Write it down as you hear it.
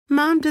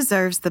Mom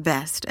deserves the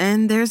best,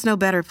 and there's no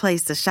better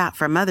place to shop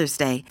for Mother's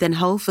Day than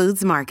Whole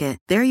Foods Market.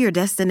 They're your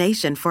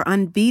destination for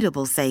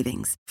unbeatable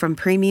savings, from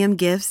premium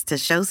gifts to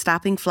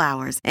show-stopping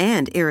flowers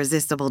and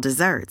irresistible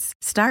desserts.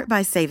 Start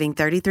by saving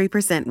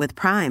 33% with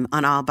Prime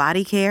on all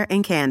body care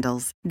and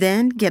candles.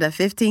 Then get a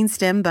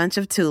 15-stem bunch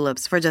of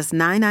tulips for just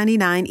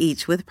 $9.99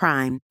 each with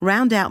Prime.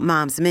 Round out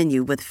Mom's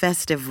menu with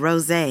festive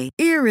rosé,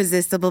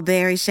 irresistible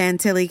berry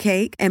chantilly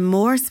cake, and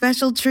more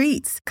special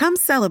treats. Come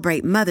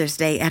celebrate Mother's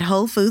Day at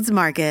Whole Foods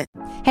Market.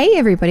 Hey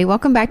everybody,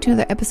 welcome back to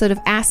another episode of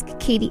Ask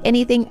Katie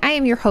Anything. I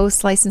am your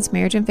host, licensed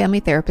marriage and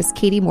family therapist,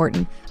 Katie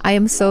Morton. I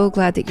am so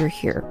glad that you're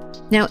here.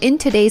 Now, in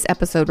today's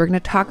episode, we're going to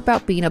talk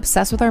about being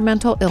obsessed with our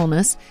mental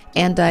illness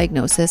and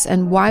diagnosis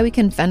and why we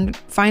can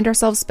find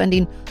ourselves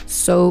spending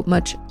so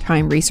much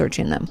time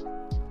researching them.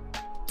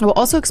 I will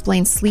also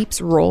explain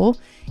sleep's role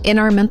in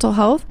our mental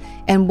health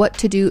and what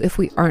to do if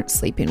we aren't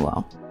sleeping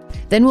well.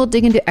 Then we'll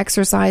dig into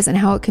exercise and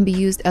how it can be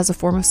used as a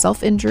form of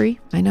self-injury.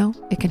 I know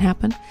it can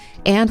happen,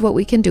 and what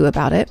we can do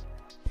about it.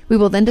 We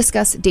will then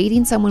discuss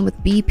dating someone with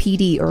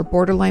BPD or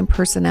borderline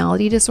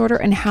personality disorder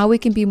and how we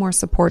can be more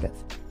supportive.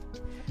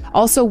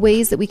 Also,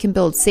 ways that we can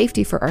build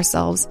safety for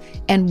ourselves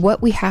and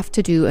what we have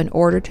to do in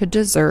order to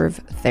deserve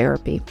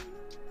therapy.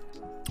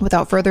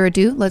 Without further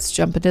ado, let's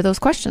jump into those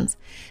questions.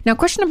 Now,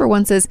 question number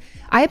 1 says,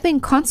 I have been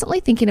constantly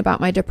thinking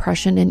about my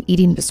depression and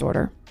eating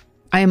disorder.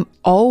 I am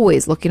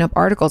always looking up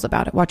articles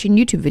about it, watching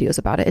YouTube videos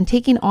about it, and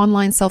taking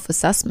online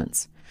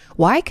self-assessments.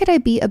 Why could I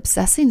be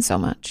obsessing so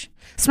much?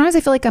 Sometimes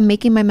I feel like I'm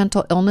making my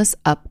mental illness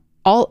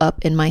all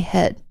up in my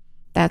head.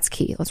 That's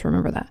key. Let's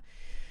remember that.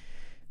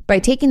 By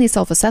taking these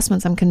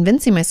self-assessments, I'm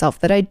convincing myself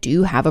that I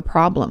do have a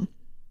problem.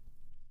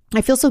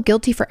 I feel so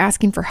guilty for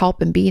asking for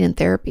help and being in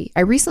therapy.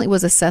 I recently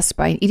was assessed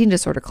by an eating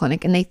disorder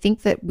clinic, and they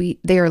think that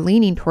they are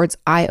leaning towards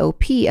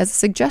IOP as a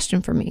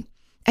suggestion for me.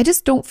 I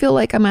just don't feel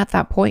like I'm at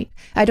that point.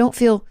 I don't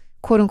feel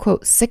quote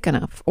unquote sick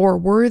enough or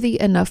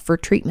worthy enough for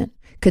treatment.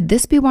 Could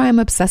this be why I'm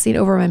obsessing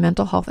over my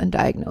mental health and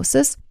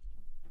diagnosis?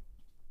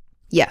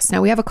 Yes.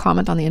 Now we have a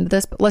comment on the end of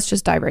this, but let's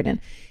just dive right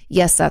in.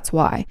 Yes, that's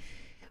why.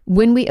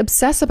 When we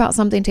obsess about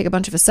something, take a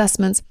bunch of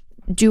assessments,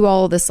 do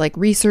all this like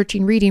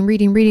researching,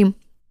 reading.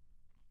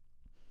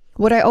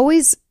 What I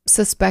always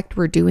suspect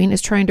we're doing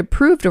is trying to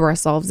prove to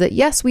ourselves that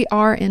yes, we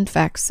are in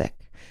fact sick.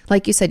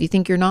 Like you said, you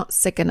think you're not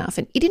sick enough.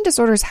 And eating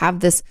disorders have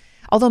this,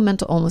 although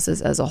mental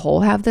illnesses as a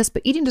whole have this,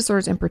 but eating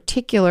disorders in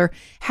particular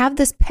have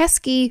this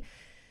pesky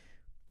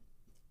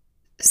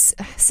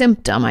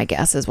symptom, I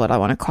guess is what I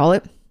want to call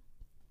it,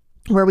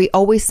 where we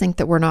always think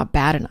that we're not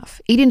bad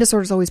enough. Eating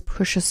disorders always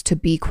push us to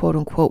be quote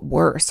unquote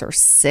worse or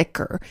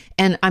sicker.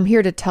 And I'm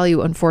here to tell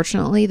you,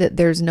 unfortunately, that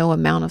there's no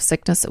amount of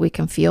sickness that we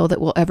can feel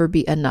that will ever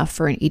be enough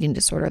for an eating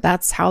disorder.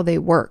 That's how they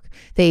work.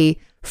 They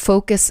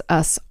focus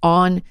us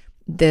on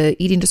the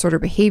eating disorder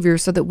behavior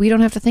so that we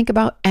don't have to think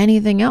about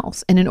anything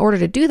else. And in order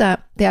to do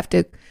that, they have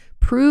to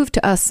prove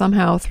to us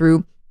somehow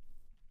through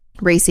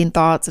racing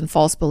thoughts and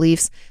false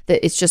beliefs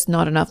that it's just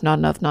not enough.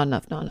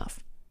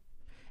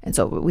 And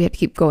so we have to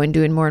keep going,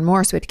 doing more and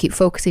more. So we have to keep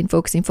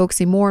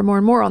focusing more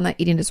and more on that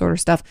eating disorder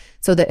stuff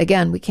so that,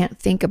 again, we can't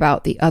think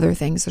about the other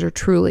things that are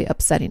truly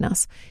upsetting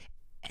us.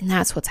 And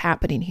that's what's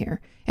happening here.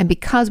 And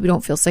because we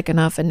don't feel sick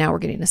enough and now we're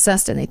getting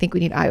assessed and they think we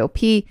need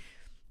IOP,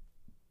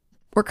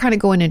 we're kind of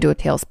going into a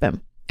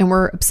tailspin and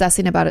we're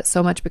obsessing about it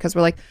so much because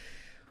we're like,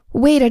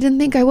 wait, I didn't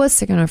think I was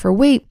sick enough, or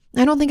wait,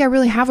 I don't think I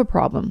really have a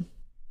problem.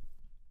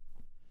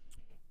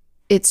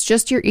 It's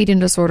just your eating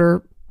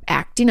disorder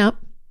acting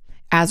up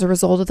as a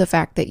result of the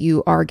fact that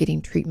you are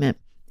getting treatment.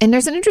 And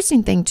there's an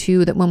interesting thing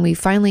too, that when we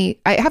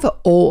finally, I have an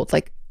old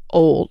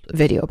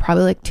video,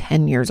 probably like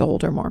 10 years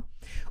old or more,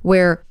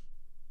 where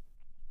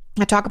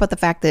I talk about the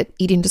fact that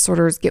eating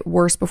disorders get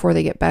worse before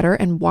they get better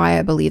and why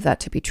I believe that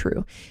to be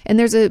true. And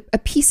there's a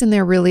piece in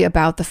there really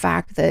about the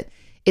fact that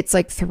it's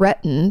like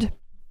threatened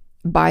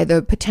by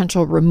the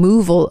potential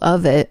removal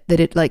of it, that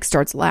it like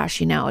starts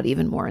lashing out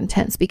even more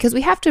intense. Because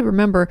we have to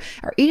remember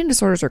our eating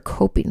disorders are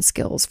coping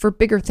skills for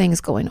bigger things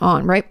going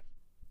on, right?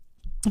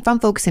 If I'm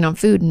focusing on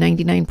food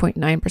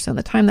 99.9% of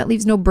the time, that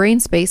leaves no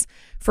brain space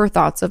for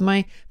thoughts of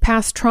my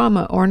past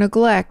trauma or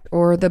neglect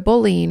or the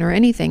bullying or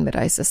anything that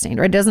I sustained,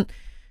 right? It doesn't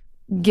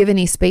give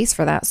any space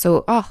for that.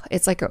 So,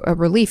 it's like a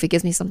relief. It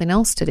gives me something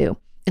else to do.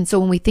 And so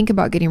when we think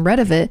about getting rid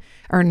of it,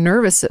 are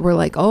nervous, we're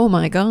like, oh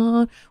my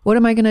God, what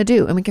am I going to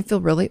do? And we can feel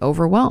really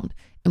overwhelmed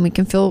and we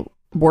can feel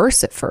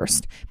worse at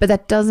first, but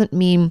that doesn't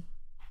mean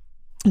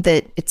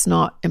that it's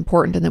not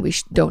important and that we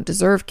don't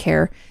deserve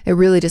care. It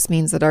really just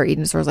means that our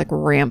eating disorder is like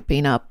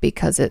ramping up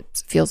because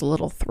it feels a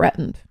little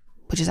threatened,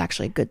 which is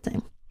actually a good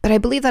thing. But I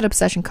believe that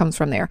obsession comes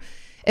from there.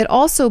 It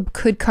also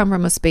could come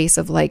from a space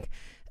of like,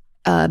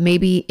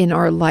 maybe in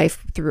our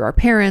life through our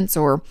parents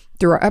or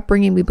through our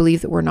upbringing, we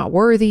believe that we're not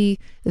worthy,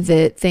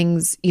 that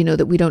things,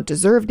 that we don't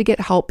deserve to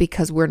get help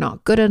because we're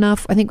not good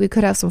enough. I think we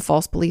could have some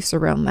false beliefs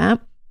around that.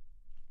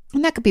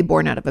 And that could be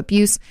born out of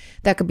abuse.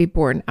 That could be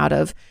born out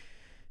of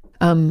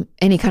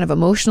any kind of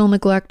emotional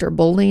neglect or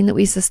bullying that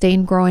we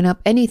sustained growing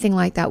up, anything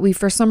like that. We,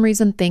 for some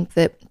reason, think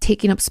that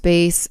taking up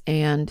space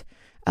and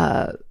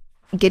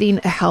getting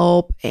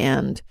help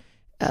and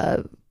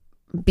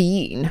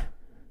being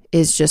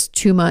is just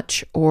too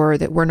much, or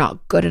that we're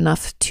not good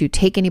enough to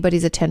take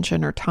anybody's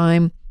attention or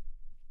time.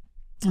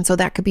 And so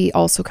that could be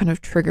also kind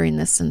of triggering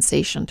this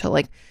sensation to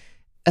like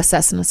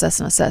assess and assess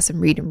and assess and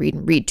read and read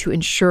and read to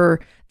ensure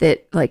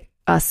that like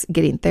us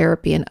getting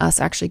therapy and us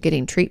actually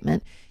getting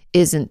treatment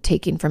isn't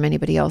taking from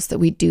anybody else, that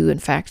we do in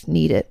fact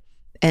need it.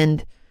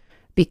 And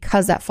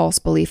because that false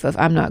belief of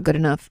I'm not good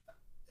enough,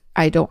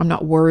 I'm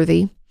not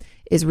worthy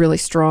is really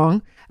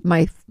strong,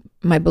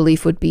 my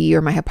belief would be,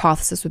 or my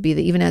hypothesis would be,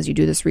 that even as you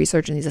do this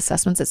research and these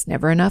assessments, it's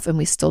never enough, and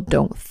we still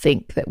don't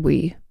think that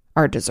we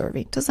are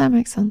deserving. Does that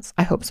make sense?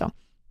 I hope so.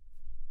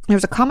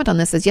 There's a comment on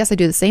this that says, yes, I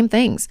do the same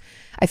things.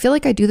 I feel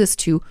like I do this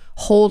to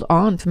hold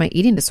on to my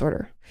eating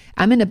disorder.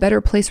 I'm in a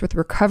better place with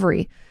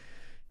recovery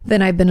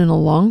than I've been in a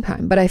long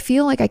time, but I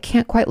feel like I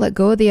can't quite let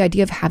go of the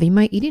idea of having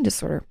my eating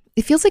disorder.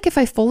 It feels like if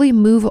I fully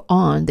move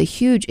on, the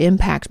huge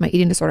impact my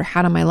eating disorder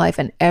had on my life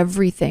and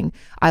everything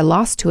I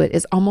lost to it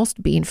is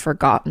almost being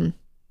forgotten.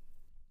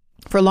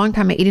 For a long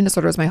time, my eating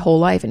disorder was my whole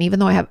life. And even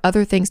though I have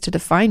other things to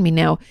define me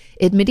now,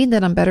 admitting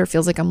that I'm better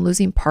feels like I'm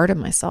losing part of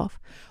myself.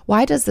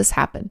 Why does this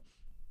happen?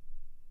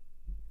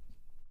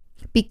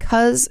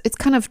 Because it's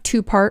kind of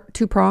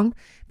two-pronged.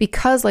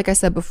 Because, like I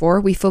said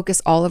before, we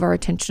focus all of our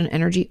attention and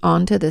energy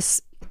onto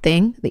this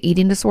thing, the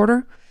eating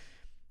disorder,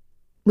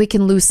 we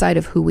can lose sight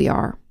of who we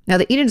are. Now,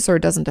 the eating disorder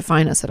doesn't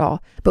define us at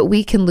all, but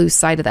we can lose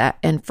sight of that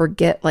and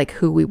forget like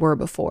who we were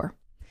before.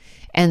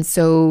 And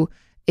so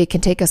it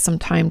can take us some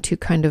time to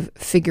kind of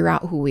figure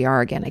out who we are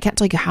again. I can't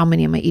tell you how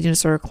many of my eating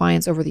disorder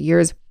clients over the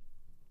years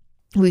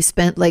we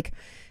spent like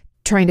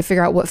trying to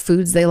figure out what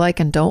foods they like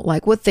and don't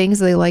like, what things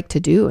they like to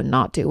do and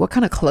not do, what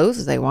kind of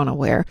clothes they want to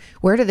wear,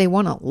 where do they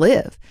want to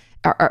live,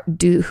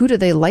 who do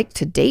they like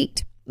to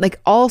date, like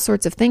all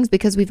sorts of things,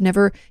 because we've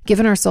never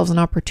given ourselves an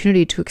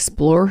opportunity to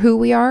explore who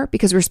we are,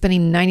 because we're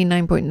spending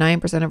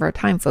 99.9% of our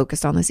time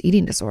focused on this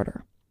eating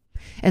disorder.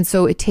 And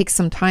so it takes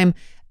some time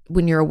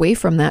when you're away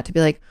from that to be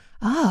like,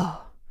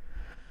 oh,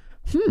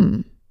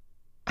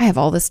 I have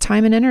all this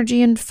time and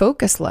energy and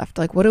focus left.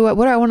 Like, what do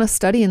I want to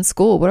study in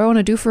school? What do I want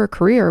to do for a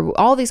career?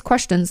 All these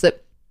questions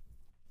that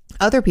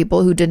other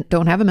people who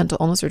don't have a mental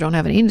illness or don't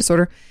have an eating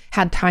disorder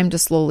had time to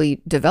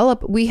slowly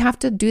develop. We have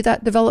to do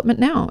that development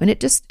now. And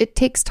it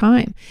takes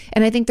time.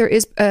 And I think there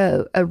is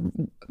a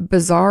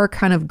bizarre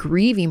kind of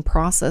grieving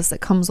process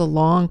that comes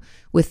along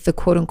with the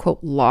quote unquote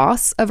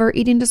loss of our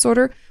eating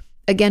disorder.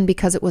 Again,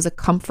 because it was a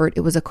comfort,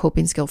 it was a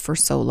coping skill for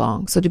so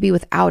long. So to be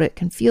without it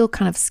can feel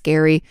kind of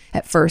scary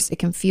at first. It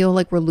can feel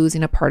like we're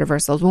losing a part of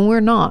ourselves when we're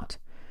not,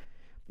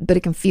 but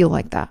it can feel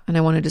like that. And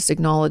I want to just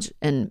acknowledge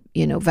and,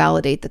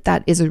 validate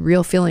that is a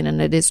real feeling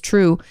and it is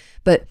true,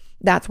 but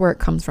that's where it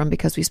comes from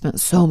because we spent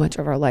so much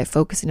of our life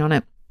focusing on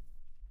it.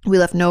 We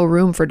left no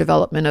room for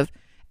development of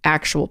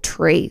actual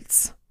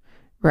traits,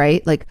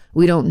 right? Like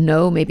we don't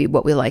know maybe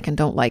what we like and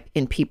don't like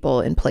in people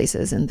and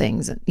places and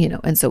things,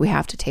 and so we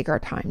have to take our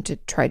time to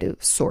try to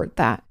sort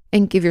that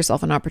and give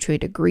yourself an opportunity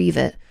to grieve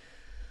it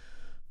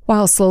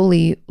while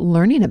slowly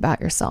learning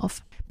about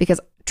yourself. Because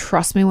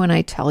trust me when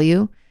I tell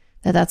you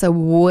that that's a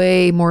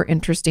way more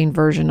interesting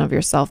version of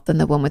yourself than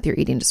the one with your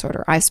eating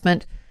disorder. I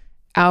spent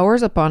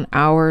hours upon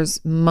hours,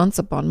 months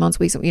upon months,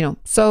 weeks,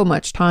 so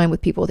much time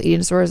with people with eating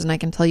disorders. And I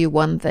can tell you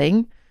one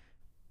thing,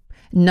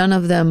 none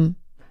of them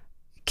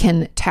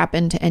can tap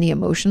into any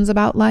emotions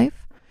about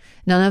life.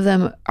 None of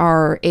them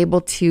are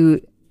able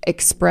to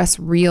express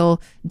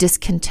real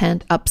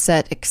discontent,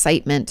 upset,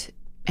 excitement,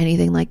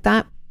 anything like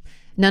that.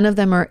 None of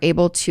them are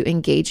able to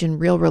engage in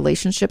real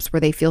relationships where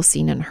they feel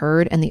seen and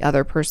heard, and the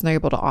other person, they're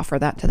able to offer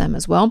that to them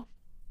as well.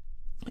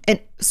 And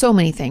so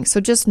many things.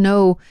 So just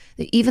know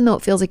that even though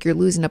it feels like you're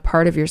losing a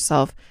part of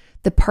yourself,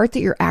 the part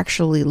that you're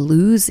actually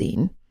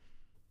losing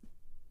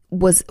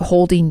was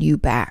holding you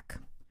back.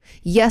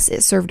 Yes,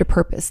 it served a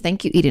purpose.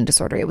 Thank you, eating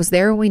disorder. It was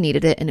there when we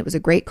needed it, and it was a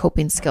great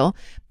coping skill,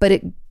 but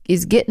it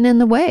is getting in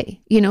the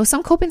way.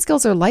 Some coping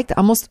skills are like that.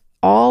 Almost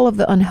all of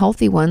the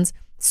unhealthy ones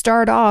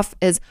start off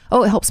as,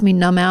 it helps me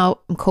numb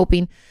out. I'm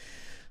coping.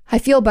 I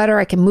feel better.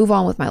 I can move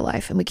on with my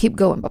life. And we keep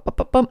going.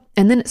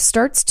 And then it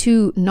starts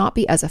to not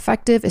be as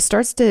effective. It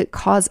starts to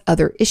cause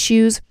other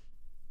issues,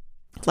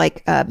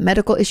 like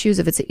medical issues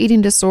if it's an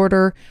eating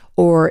disorder,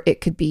 or it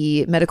could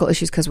be medical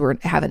issues because we're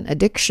having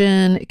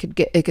addiction.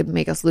 It could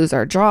make us lose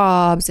our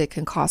jobs. It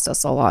can cost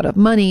us a lot of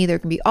money. There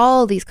can be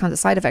all these kinds of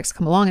side effects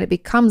come along, and it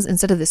becomes,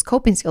 instead of this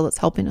coping skill that's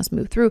helping us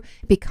move through,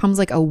 it becomes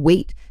like a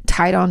weight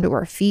tied onto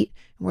our feet,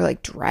 and we're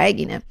like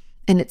dragging it,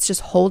 and it's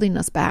just holding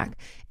us back.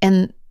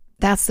 And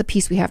that's the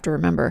piece we have to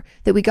remember,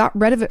 that we got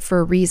rid of it for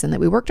a reason, that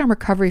we worked on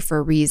recovery for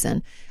a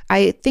reason.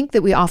 I think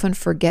that we often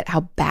forget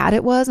how bad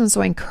it was. And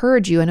so I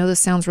encourage you, I know this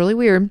sounds really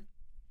weird,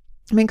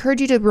 I encourage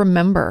you to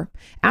remember,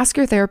 ask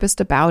your therapist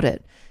about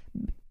it.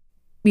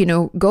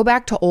 Go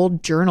back to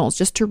old journals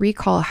just to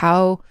recall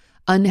how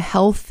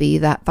unhealthy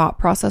that thought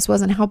process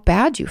was and how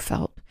bad you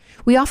felt.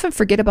 We often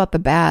forget about the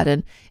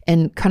bad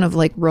and kind of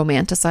like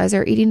romanticize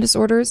our eating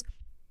disorders,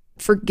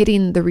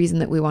 forgetting the reason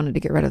that we wanted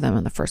to get rid of them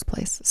in the first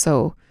place.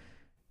 So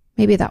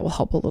Maybe that will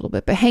help a little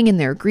bit, but hang in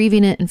there.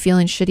 Grieving it and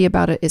feeling shitty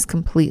about it is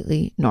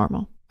completely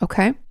normal.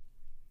 Okay.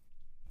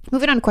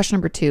 Moving on to question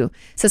number 2.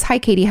 It says, hi,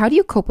 Katie, how do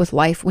you cope with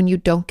life when you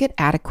don't get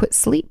adequate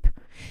sleep?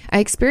 I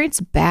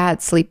experienced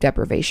bad sleep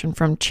deprivation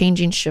from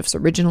changing shifts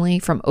originally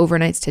from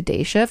overnights to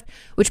day shift,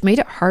 which made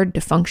it hard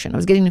to function. I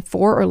was getting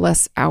 4 or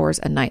less hours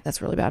a night.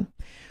 That's really bad,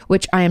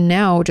 which I am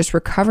now just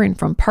recovering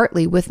from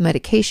partly with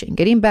medication,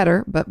 getting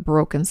better, but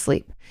broken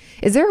sleep.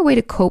 Is there a way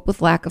to cope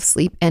with lack of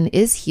sleep, and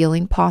is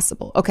healing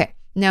possible? Okay.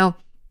 Now,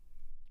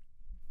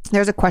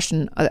 there's a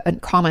question, a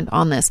comment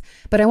on this,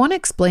 but I want to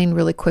explain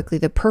really quickly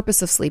the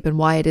purpose of sleep and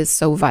why it is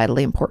so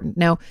vitally important.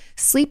 Now,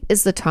 sleep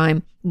is the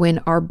time when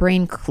our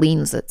brain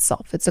cleans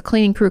itself. It's a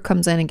cleaning crew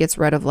comes in and gets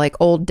rid of like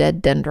old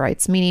dead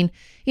dendrites, meaning,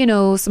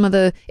 some of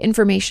the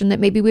information that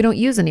maybe we don't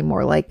use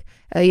anymore. Like,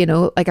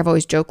 like I've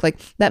always joked, like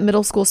that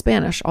middle school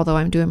Spanish, although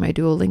I'm doing my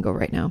Duolingo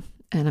right now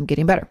and I'm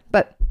getting better.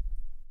 But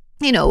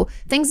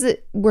things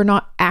that we're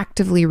not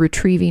actively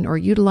retrieving or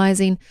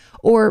utilizing,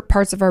 or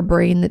parts of our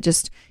brain that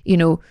just,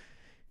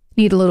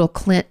 need a little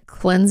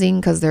cleansing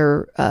because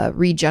they're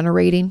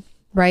regenerating,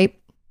 right?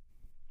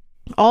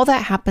 All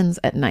that happens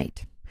at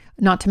night.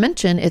 Not to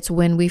mention, it's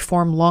when we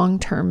form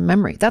long-term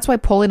memory. That's why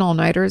pulling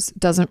all-nighters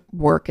doesn't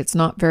work. It's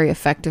not very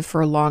effective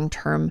for a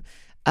long-term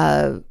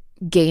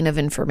gain of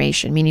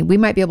information, meaning we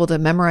might be able to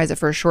memorize it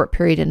for a short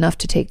period enough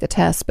to take the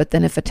test, but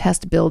then if a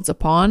test builds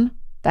upon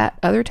that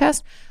other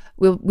test,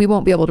 we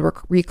won't be able to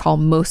recall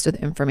most of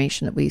the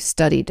information that we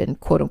studied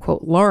and quote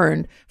unquote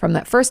learned from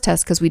that first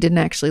test because we didn't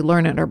actually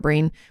learn it. Our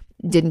brain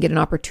didn't get an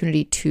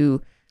opportunity to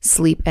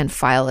sleep and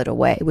file it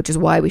away, which is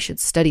why we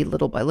should study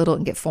little by little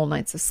and get full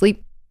nights of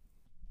sleep.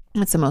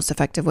 That's the most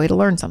effective way to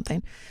learn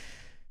something.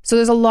 So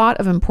there's a lot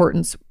of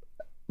importance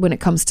when it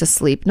comes to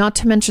sleep, not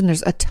to mention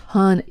there's a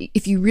ton.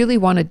 If you really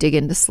want to dig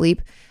into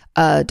sleep,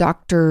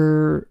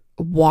 Dr.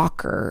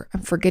 Walker,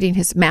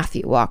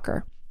 Matthew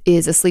Walker,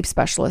 is a sleep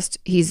specialist.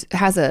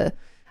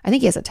 I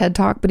think he has a TED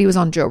Talk, but he was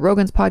on Joe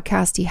Rogan's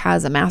podcast. He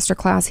has a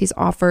masterclass he's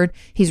offered.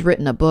 He's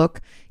written a book.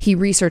 He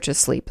researches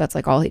sleep. That's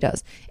like all he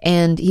does.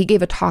 And he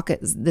gave a talk at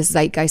this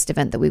Zeitgeist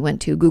event that we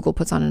went to. Google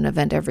puts on an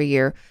event every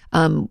year.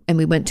 And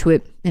we went to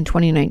it in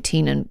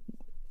 2019, and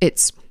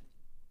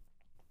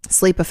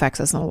sleep affects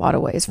us in a lot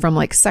of ways, from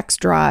like sex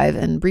drive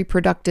and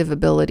reproductive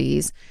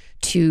abilities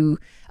to,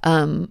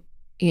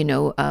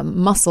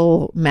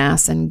 muscle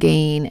mass and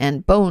gain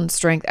and bone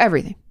strength,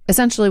 everything.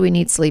 Essentially, we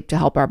need sleep to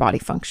help our body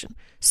function.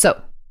 So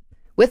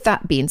with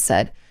that being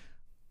said,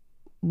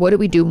 what do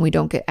we do when we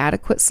don't get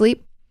adequate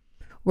sleep?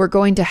 We're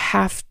going to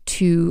have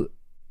to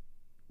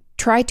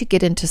try to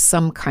get into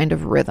some kind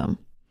of rhythm.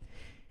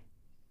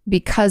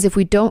 Because if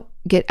we don't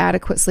get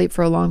adequate sleep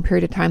for a long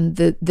period of time,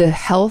 the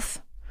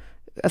health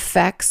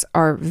effects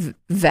are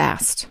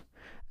vast.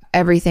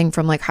 Everything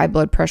from like high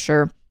blood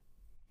pressure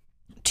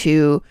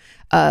to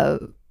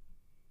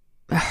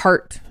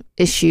heart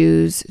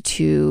issues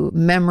to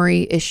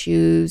memory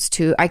issues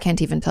to, I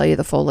can't even tell you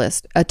the full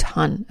list, a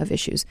ton of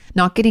issues.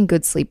 Not getting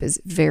good sleep is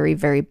very,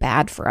 very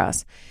bad for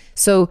us.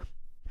 So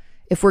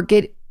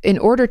in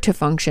order to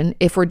function,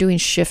 if we're doing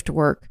shift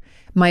work,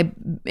 my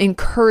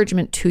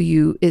encouragement to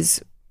you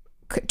is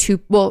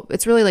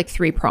it's really like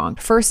 3-pronged.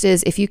 First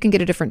is if you can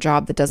get a different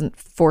job that doesn't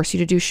force you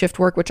to do shift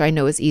work, which I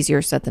know is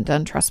easier said than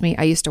done. Trust me.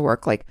 I used to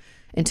work like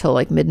until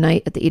like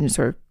midnight at the eating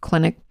disorder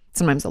clinic.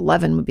 Sometimes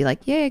 11 would be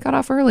like, yay, I got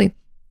off early.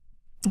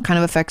 It kind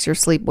of affects your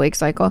sleep wake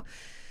cycle.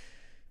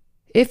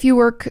 If you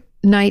work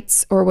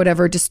nights or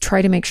whatever, just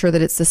try to make sure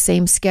that it's the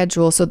same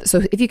schedule. So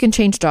if you can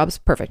change jobs,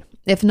 perfect.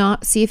 If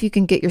not, see if you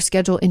can get your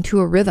schedule into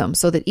a rhythm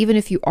so that even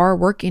if you are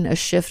working a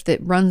shift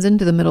that runs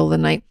into the middle of the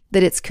night,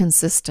 that it's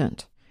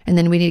consistent. And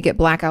then we need to get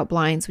blackout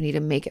blinds. We need to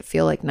make it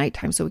feel like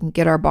nighttime so we can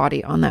get our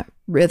body on that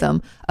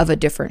rhythm of a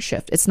different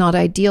shift. It's not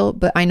ideal,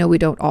 but I know we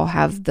don't all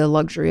have the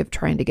luxury of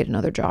trying to get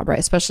another job, right?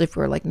 Especially if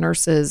we're like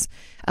nurses,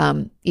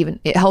 even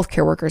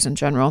healthcare workers in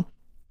general.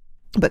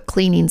 But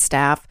cleaning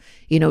staff,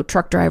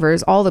 truck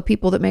drivers, all the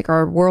people that make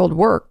our world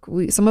work.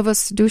 Some of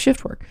us do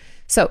shift work.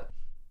 So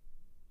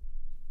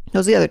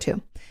those are the other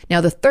two. Now,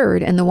 the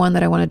third, and the one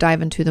that I want to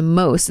dive into the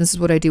most, and this is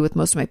what I do with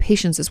most of my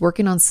patients, is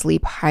working on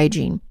sleep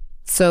hygiene.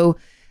 So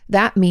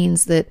that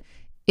means that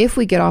if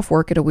we get off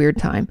work at a weird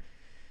time,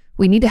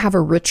 we need to have a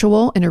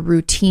ritual and a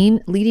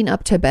routine leading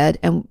up to bed,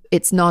 and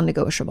it's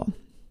non-negotiable.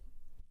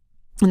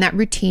 And that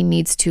routine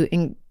needs to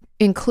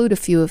include a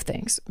few of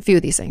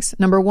these things.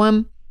 Number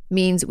one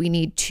means we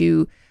need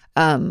to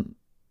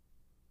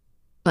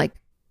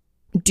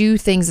do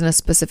things in a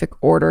specific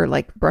order,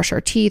 like brush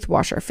our teeth,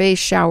 wash our face,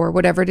 shower,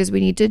 whatever it is we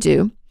need to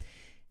do.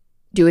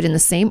 Do it in the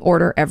same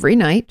order every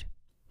night.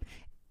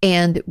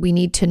 And we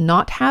need to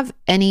not have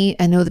any,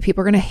 I know that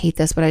people are going to hate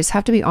this, but I just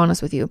have to be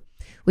honest with you.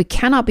 We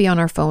cannot be on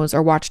our phones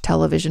or watch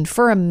television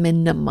for a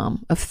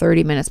minimum of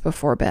 30 minutes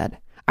before bed.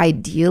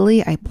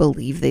 Ideally, I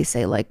believe they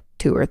say like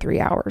 2 or 3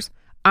 hours.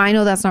 I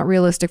know that's not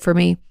realistic for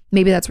me.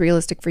 Maybe that's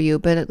realistic for you,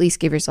 but at least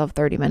give yourself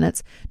 30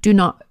 minutes.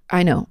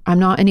 I know I'm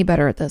not any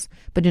better at this,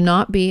 but do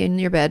not be in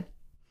your bed.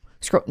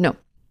 No,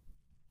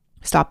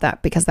 stop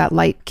that, because that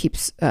light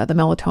keeps the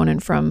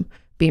melatonin from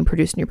being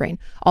produced in your brain.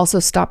 Also,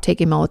 stop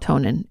taking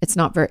melatonin. It's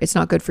not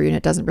good for you, and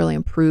it doesn't really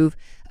improve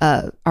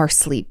our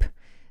sleep.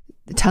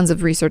 Tons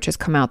of research has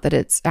come out that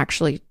it's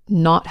actually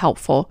not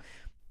helpful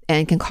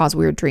and can cause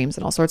weird dreams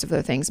and all sorts of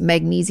other things.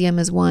 Magnesium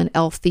is one.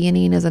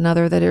 L-theanine is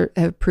another that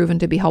have proven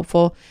to be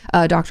helpful.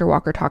 Dr.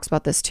 Walker talks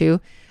about this too.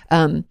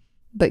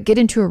 But get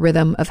into a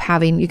rhythm of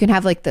you can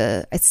have like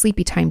a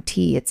sleepy time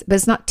tea. But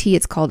it's not tea.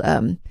 It's called,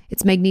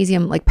 it's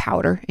magnesium like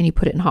powder, and you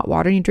put it in hot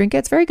water and you drink it.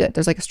 It's very good.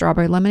 There's like a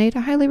strawberry lemonade.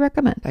 I highly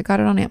recommend. I got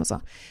it on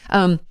Amazon.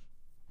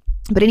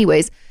 But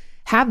anyways,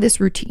 have this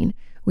routine.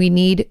 We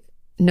need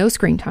no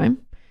screen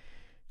time.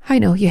 I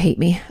know you hate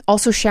me.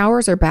 Also,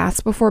 showers or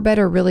baths before bed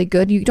are really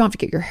good. You don't have to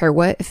get your hair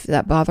wet if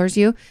that bothers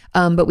you.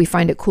 But we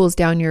find it cools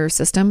down your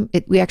system.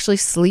 We actually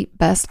sleep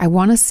best. I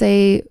want to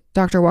say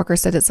Dr. Walker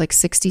said it's like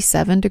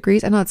 67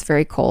 degrees. I know it's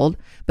very cold,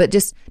 but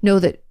just know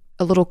that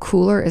a little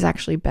cooler is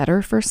actually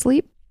better for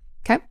sleep.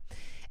 Okay.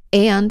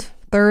 And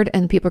third,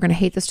 and people are going to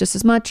hate this just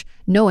as much,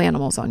 no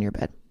animals on your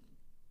bed.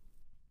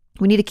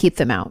 We need to keep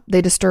them out.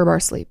 They disturb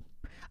our sleep.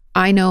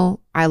 I know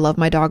I love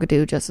my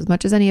dog-a-doo just as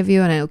much as any of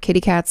you. And I know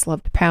kitty cats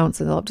love to pounce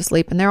and they love to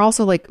sleep. And they're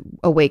also like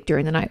awake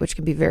during the night, which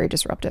can be very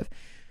disruptive.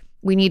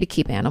 We need to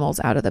keep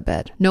animals out of the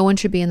bed. No one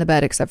should be in the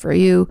bed except for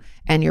you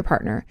and your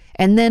partner.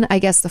 And then I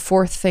guess the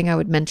fourth thing I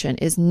would mention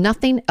is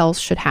nothing else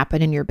should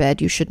happen in your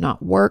bed. You should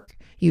not work.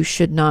 You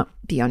should not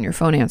be on your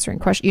phone answering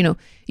questions.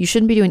 You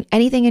shouldn't be doing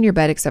anything in your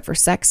bed except for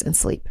sex and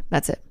sleep.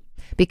 That's it.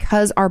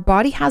 Because our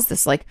body has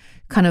this like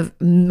kind of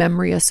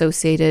memory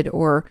associated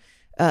or,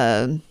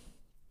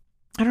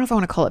 I don't know if I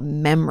want to call it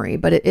memory,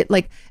 but it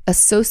like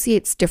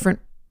associates different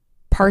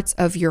parts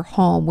of your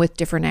home with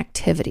different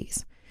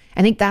activities.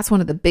 I think that's one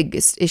of the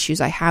biggest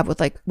issues I have with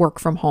like work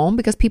from home,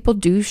 because people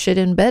do shit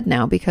in bed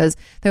now because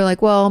they're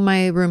like, well,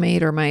 my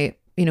roommate or my,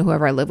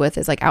 whoever I live with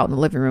is like out in the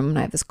living room and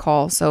I have this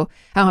call. So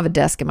I don't have a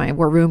desk in my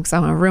work room because I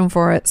don't have room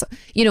for it. So,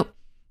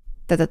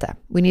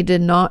 we need to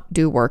not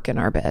do work in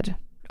our bed,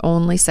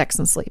 only sex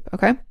and sleep.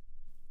 Okay.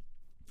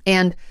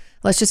 And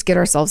let's just get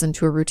ourselves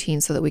into a routine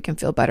so that we can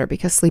feel better,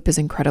 because sleep is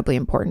incredibly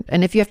important.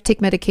 And if you have to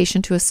take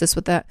medication to assist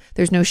with that,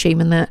 there's no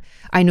shame in that.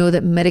 I know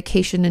that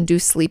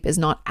medication-induced sleep is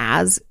not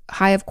as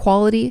high of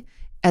quality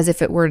as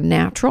if it were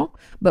natural,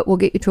 but we'll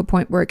get you to a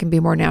point where it can be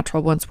more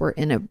natural once we're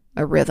in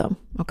a rhythm.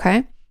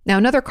 Okay. Now,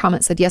 another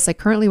comment said, yes, I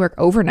currently work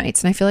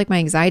overnights and I feel like my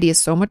anxiety is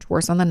so much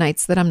worse on the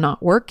nights that I'm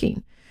not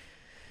working.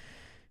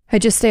 I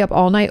just stay up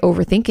all night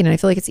overthinking, and I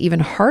feel like it's even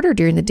harder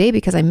during the day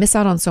because I miss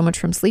out on so much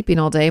from sleeping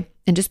all day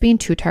and just being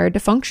too tired to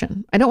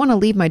function. I don't want to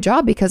leave my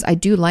job because I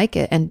do like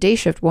it, and day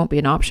shift won't be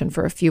an option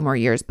for a few more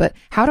years. But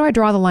how do I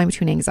draw the line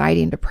between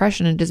anxiety and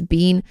depression and just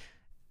being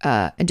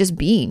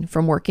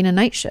from working a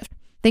night shift?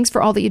 Thanks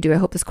for all that you do. I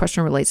hope this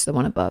question relates to the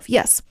one above.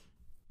 Yes.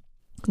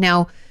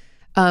 Now,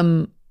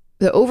 the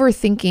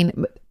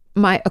overthinking,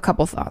 a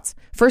couple thoughts.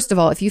 First of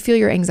all, if you feel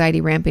your anxiety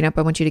ramping up,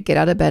 I want you to get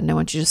out of bed and I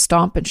want you to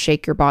stomp and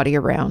shake your body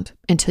around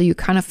until you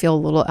kind of feel a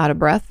little out of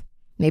breath,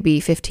 maybe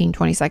 15,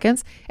 20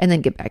 seconds, and then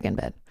get back in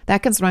bed.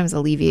 That can sometimes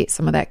alleviate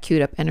some of that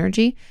queued up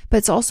energy, but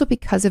it's also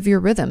because of your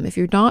rhythm. If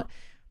you're not,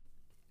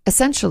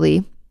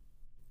 essentially,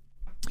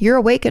 you're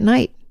awake at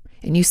night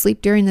and you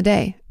sleep during the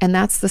day, and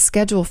that's the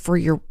schedule for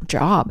your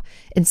job.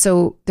 And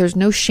so there's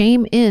no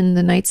shame in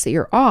the nights that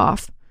you're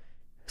off,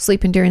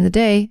 sleeping during the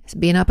day,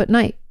 being up at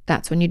night.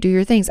 That's when you do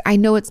your things. I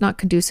know it's not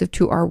conducive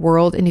to our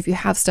world. And if you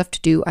have stuff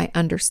to do, I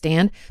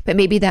understand. But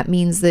maybe that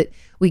means that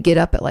we get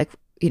up at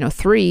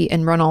 3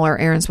 and run all our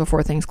errands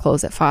before things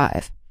close at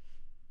 5.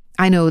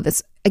 I know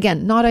that's,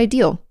 again, not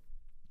ideal.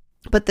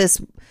 But this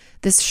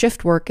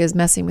shift work is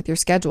messing with your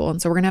schedule. And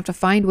so we're going to have to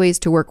find ways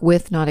to work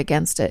with, not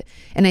against it.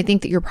 And I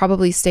think that you're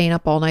probably staying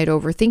up all night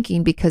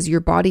overthinking because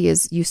your body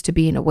is used to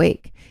being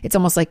awake. It's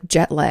almost like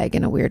jet lag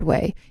in a weird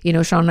way.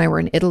 Sean and I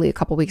were in Italy a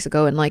couple weeks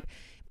ago, and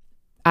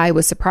I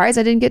was surprised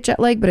I didn't get jet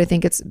lag, but I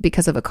think it's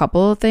because of a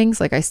couple of things.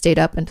 Like I stayed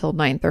up until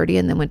 9:30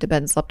 and then went to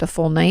bed and slept a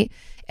full night.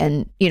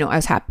 And, I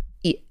was happy.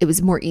 It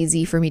was more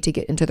easy for me to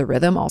get into the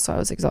rhythm. Also, I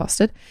was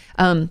exhausted.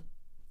 But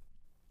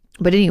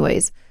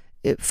anyways,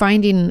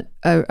 finding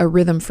a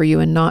rhythm for you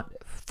and not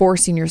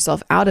forcing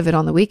yourself out of it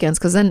on the weekends,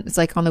 because then it's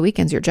like on the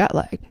weekends, you're jet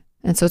lagged.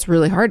 And so it's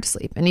really hard to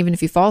sleep. And even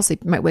if you fall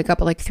asleep, you might wake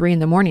up at 3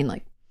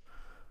 a.m,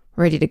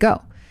 ready to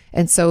go.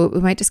 And so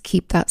we might just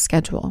keep that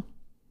schedule.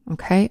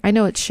 Okay. I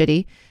know it's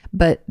shitty,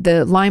 but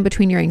the line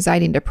between your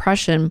anxiety and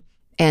depression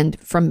and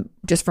from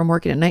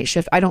working a night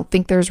shift, I don't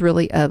think there's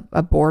really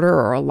a border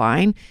or a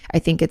line. I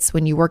think it's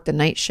when you work the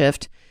night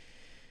shift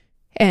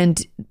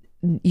and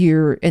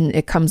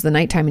it comes the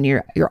nighttime and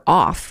you're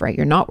off, right?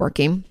 You're not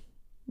working.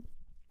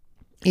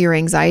 Your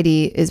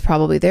anxiety is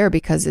probably there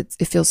because it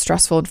feels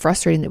stressful and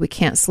frustrating that we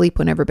can't sleep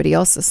when everybody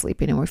else is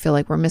sleeping and we feel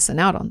like we're missing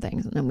out on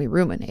things, and then we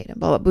ruminate and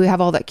blah, blah, blah. We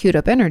have all that queued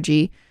up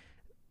energy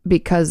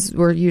because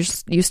we're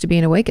used to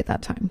being awake at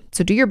that time.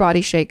 So do your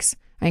body shakes.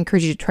 I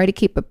encourage you to try to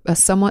keep a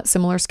somewhat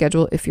similar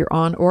schedule if you're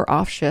on or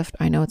off shift.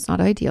 I know it's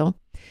not ideal,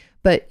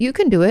 but you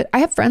can do it. I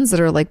have friends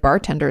that are like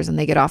bartenders and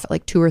they get off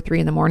at 2 or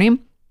 3 a.m,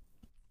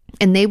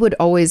 and they would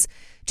always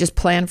just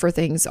plan for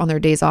things on their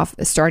days off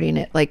starting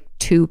at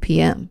 2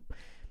 p.m.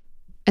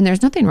 And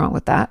there's nothing wrong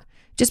with that.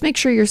 Just make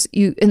sure and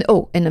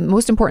the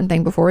most important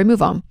thing before we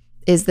move on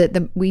is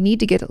that we need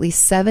to get at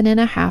least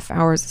 7.5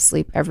 hours of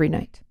sleep every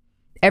night.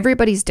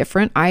 Everybody's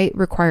different. I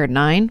require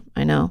 9.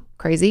 I know,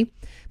 crazy.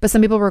 But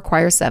some people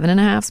require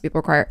 7.5. Some people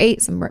require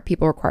 8. Some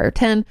people require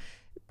 10.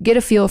 Get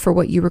a feel for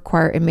what you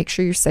require and make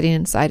sure you're setting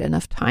aside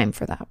enough time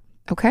for that.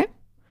 Okay?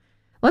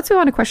 Let's move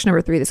on to question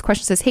number 3. This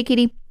question says, hey,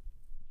 Katie,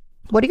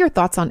 what are your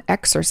thoughts on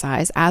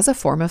exercise as a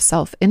form of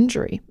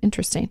self-injury?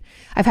 Interesting.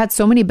 I've had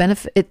so many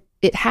benefits.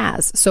 It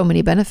has so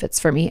many benefits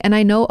for me. And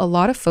I know a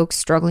lot of folks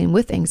struggling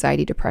with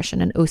anxiety,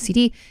 depression, and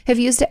OCD have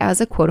used it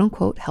as a quote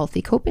unquote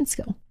healthy coping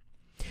skill.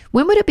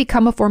 When would it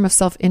become a form of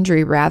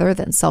self-injury rather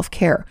than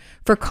self-care?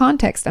 For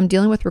context, I'm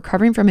dealing with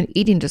recovering from an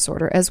eating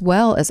disorder as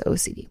well as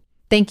OCD.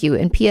 Thank you.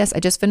 And P.S. I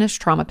just finished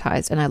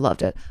Traumatized and I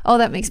loved it. Oh,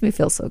 that makes me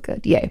feel so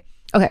good. Yay.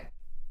 Okay.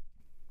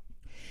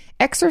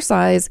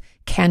 Exercise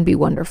can be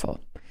wonderful.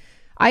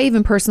 I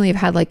even personally have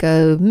had like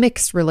a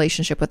mixed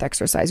relationship with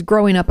exercise.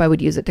 Growing up, I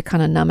would use it to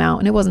kind of numb out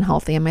and it wasn't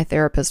healthy. And my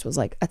therapist was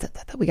like,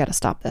 we got to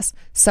stop this.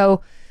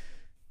 So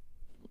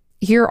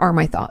here are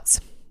my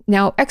thoughts.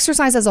 Now,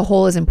 exercise as a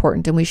whole is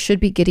important and we should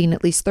be getting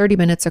at least 30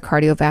 minutes of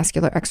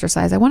cardiovascular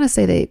exercise. I want to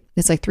say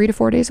it's like 3 to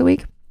 4 days a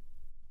week.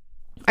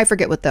 I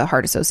forget what the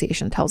Heart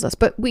Association tells us,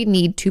 but we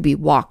need to be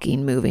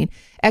walking, moving.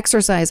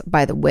 Exercise,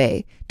 by the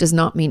way, does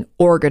not mean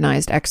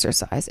organized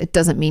exercise. It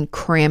doesn't mean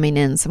cramming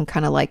in some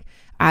kind of like,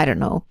 I don't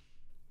know,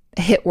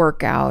 HIIT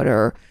workout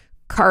or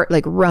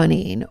like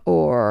running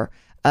or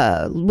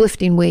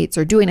lifting weights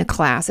or doing a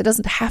class. It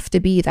doesn't have to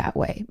be that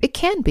way. It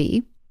can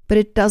be, but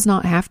it does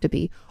not have to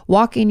be.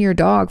 Walking your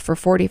dog for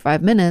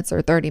 45 minutes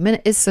or 30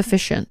 minutes is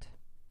sufficient.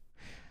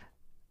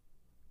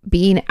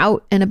 Being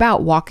out and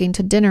about, walking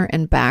to dinner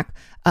and back,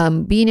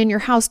 being in your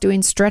house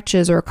doing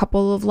stretches or a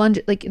couple of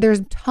lunges. Like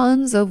there's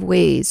tons of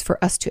ways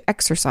for us to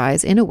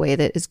exercise in a way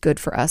that is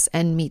good for us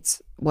and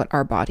meets what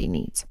our body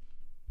needs.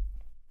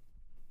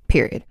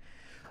 Period.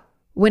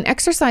 When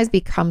exercise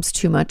becomes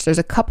too much, there's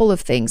a couple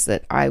of things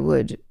that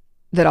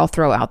I'll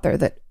throw out there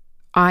that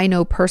I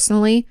know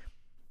personally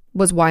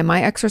was why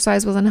my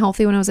exercise was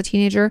unhealthy when I was a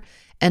teenager.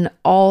 And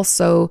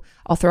also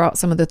I'll throw out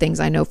some of the things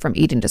I know from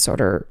eating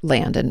disorder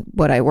land and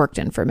what I worked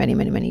in for many,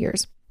 many, many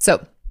years.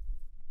 So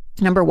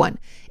number 1,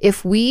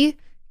 if we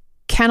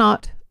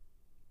cannot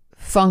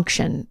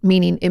function,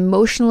 meaning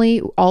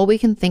emotionally, all we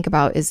can think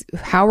about is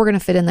how we're going to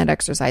fit in that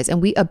exercise. And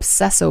we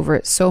obsess over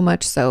it so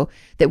much so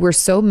that we're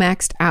so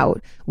maxed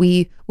out.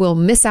 We will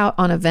miss out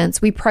on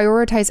events. We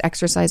prioritize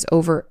exercise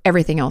over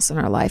everything else in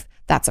our life.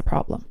 That's a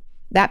problem.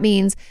 That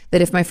means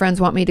that if my friends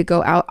want me to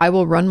go out, I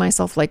will run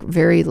myself like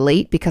very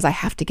late because I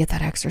have to get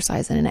that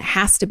exercise in. And it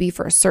has to be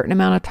for a certain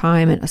amount of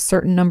time and a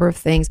certain number of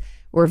things.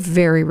 We're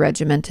very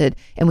regimented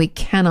and we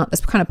cannot,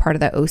 that's kind of part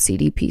of that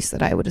OCD piece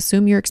that I would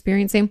assume you're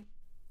experiencing.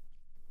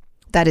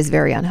 That is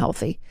very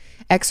unhealthy.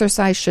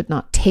 Exercise should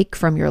not take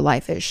from your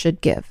life. It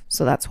should give.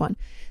 So that's one.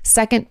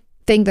 Second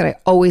thing that I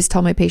always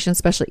tell my patients,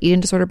 especially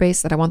eating disorder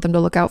based, that I want them to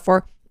look out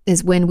for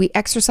is when we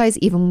exercise,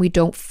 even when we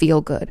don't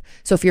feel good.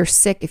 So if you're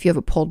sick, if you have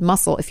a pulled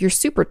muscle, if you're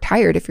super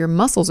tired, if your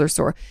muscles are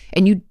sore,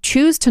 and you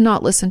choose to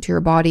not listen to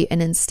your body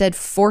and instead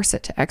force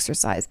it to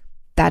exercise,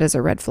 that is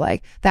a red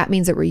flag. That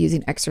means that we're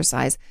using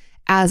exercise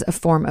as a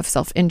form of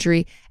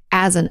self-injury,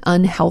 as an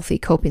unhealthy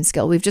coping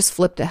skill. We've just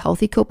flipped a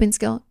healthy coping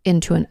skill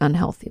into an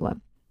unhealthy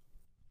one.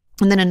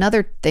 And then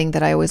another thing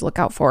that I always look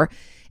out for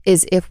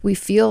is if we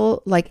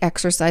feel like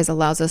exercise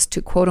allows us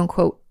to quote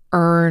unquote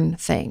earn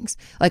things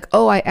like,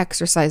 oh, I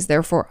exercise,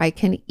 therefore I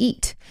can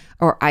eat,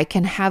 or I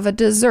can have a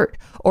dessert,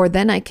 or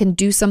then I can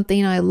do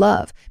something I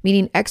love.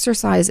 Meaning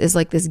exercise is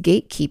like this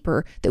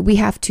gatekeeper that we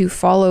have to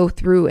follow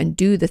through and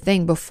do the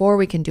thing before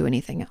we can do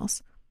anything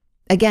else.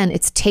 Again,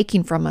 it's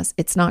taking from us.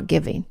 It's not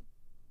giving.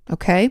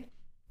 Okay.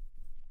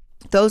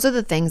 Those are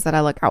the things that I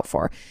look out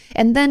for.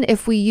 And then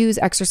if we use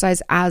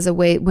exercise as a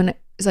way, when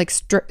it's like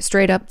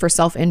straight up for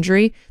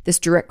self-injury, this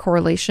direct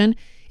correlation,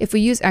 if we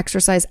use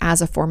exercise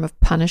as a form of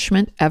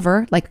punishment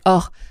ever, like,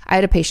 oh, I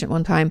had a patient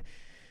one time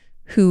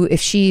who, if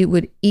she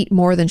would eat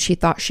more than she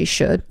thought she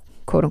should,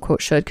 quote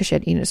unquote should, because she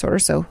had eating disorder,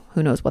 so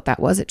who knows what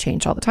that was, it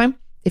changed all the time.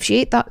 If she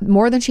ate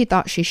more than she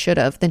thought she should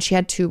have, then she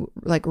had to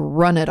like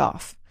run it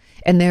off.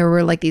 And there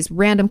were like these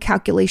random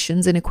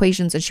calculations and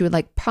equations, and she would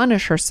like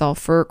punish herself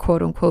for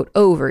quote unquote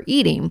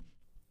overeating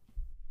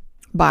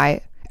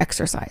by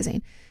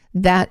exercising.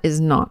 That is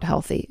not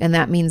healthy. And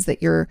that means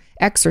that your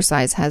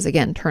exercise has,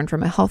 again, turned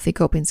from a healthy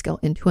coping skill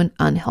into an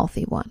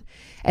unhealthy one.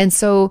 And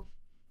so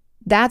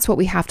that's what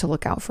we have to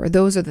look out for.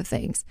 Those are the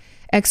things.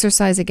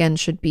 Exercise, again,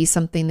 should be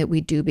something that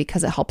we do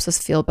because it helps us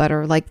feel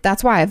better. Like,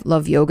 that's why I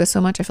love yoga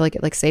so much. I feel like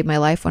it like saved my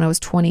life when I was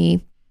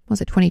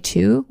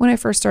 22 when I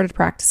first started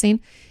practicing.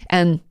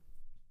 And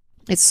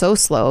it's so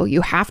slow.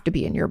 You have to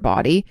be in your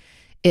body.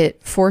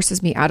 It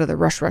forces me out of the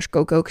rush,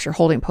 go, because you're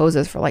holding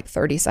poses for like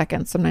 30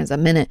 seconds, sometimes a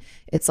minute.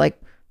 It's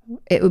like,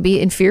 it would be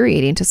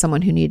infuriating to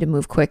someone who needed to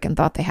move quick and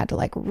thought they had to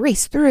like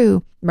race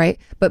through, right?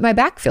 But my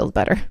back feels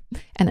better.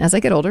 And as I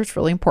get older, it's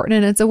really important.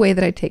 And it's a way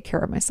that I take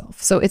care of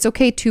myself. So it's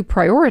okay to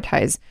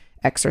prioritize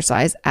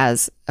exercise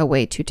as a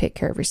way to take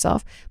care of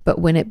yourself. But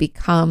when it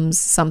becomes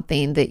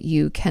something that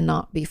you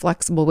cannot be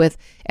flexible with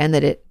and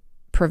that it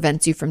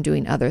prevents you from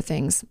doing other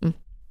things,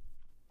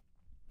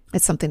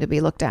 it's something to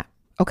be looked at.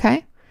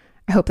 Okay?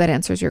 I hope that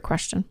answers your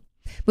question.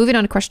 Moving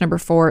on to question number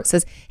 4, it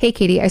says, "Hey,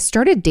 Katie, I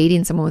started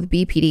dating someone with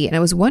BPD and I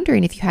was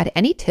wondering if you had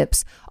any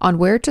tips on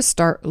where to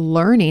start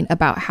learning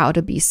about how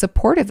to be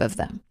supportive of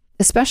them,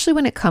 especially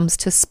when it comes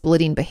to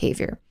splitting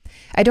behavior.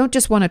 I don't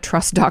just want to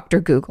trust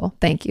Dr. Google."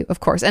 Thank you, of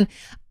course. And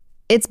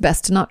it's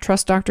best to not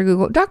trust Dr.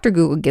 Google. Dr.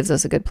 Google gives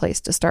us a good place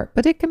to start,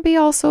 but it can be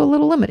also a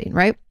little limiting,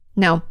 right?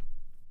 Now,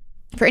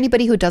 for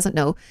anybody who doesn't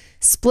know,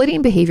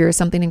 splitting behavior is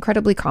something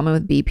incredibly common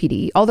with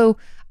BPD, although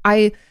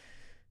I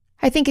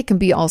think it can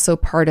be also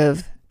part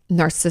of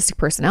narcissistic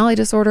personality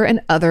disorder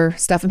and other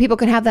stuff. And people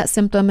can have that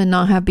symptom and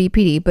not have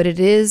BPD, but it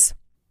is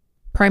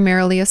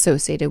primarily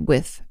associated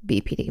with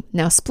BPD.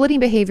 Now, splitting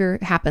behavior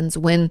happens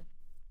when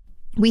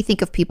we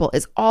think of people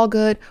as all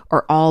good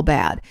or all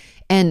bad.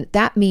 And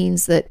that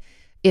means that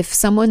if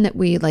someone that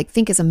we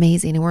think is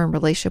amazing and we're in a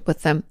relationship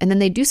with them, and then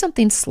they do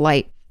something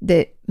slight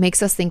that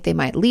makes us think they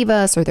might leave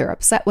us or they're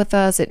upset with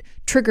us, it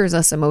triggers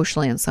us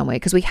emotionally in some way.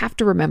 Because we have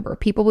to remember,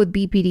 people with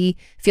BPD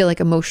feel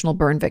like emotional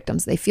burn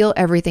victims. They feel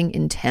everything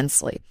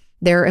intensely.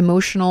 Their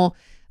emotional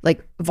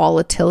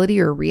volatility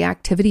or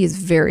reactivity is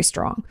very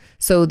strong.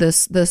 So the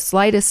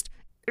slightest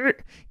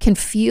can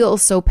feel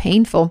so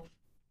painful.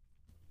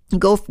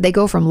 They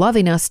go from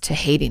loving us to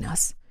hating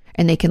us,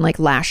 and they can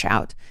lash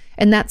out.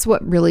 And that's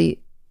what really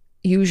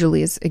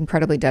usually is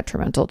incredibly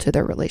detrimental to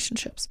their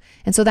relationships.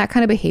 And so that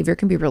kind of behavior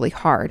can be really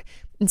hard.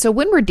 And so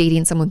when we're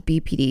dating someone with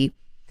BPD,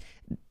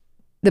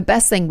 the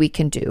best thing we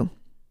can do,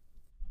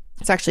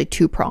 it's actually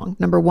two-pronged.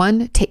 Number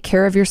one, take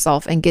care of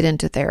yourself and get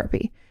into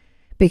therapy,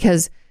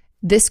 because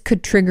this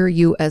could trigger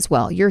you as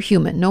well. You're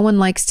human. No one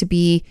likes to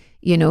be,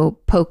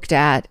 poked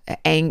at,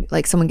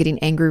 like someone getting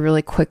angry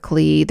really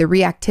quickly, the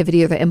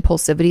reactivity or the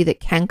impulsivity that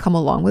can come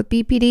along with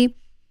BPD.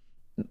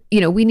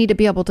 We need to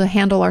be able to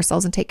handle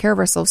ourselves and take care of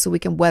ourselves so we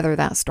can weather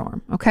that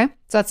storm. Okay.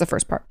 So that's the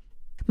first part.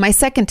 My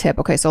second tip.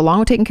 Okay. So along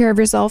with taking care of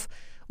yourself,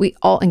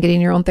 and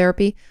getting your own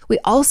therapy, we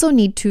also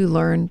need to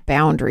learn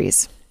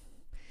boundaries.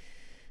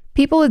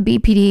 People with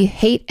BPD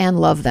hate and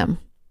love them.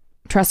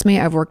 Trust me,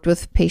 I've worked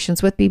with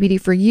patients with BPD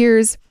for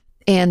years.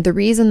 And the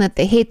reason that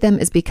they hate them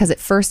is because at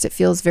first it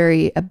feels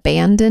very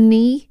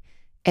abandon-y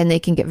and they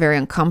can get very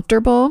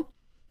uncomfortable.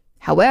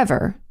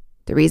 However,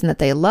 the reason that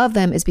they love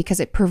them is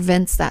because it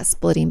prevents that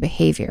splitting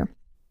behavior.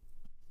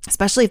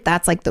 Especially if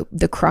that's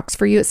the crux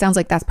for you. It sounds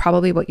like that's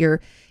probably what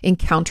you're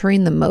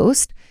encountering the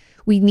most.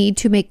 We need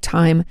to make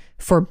time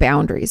for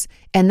boundaries.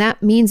 And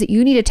that means that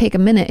you need to take a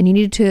minute and you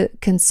need to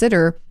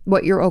consider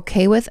what you're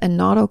okay with and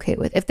not okay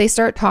with. If they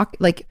start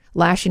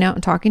lashing out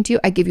and talking to you,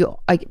 I give you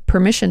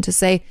permission to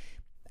say,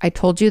 I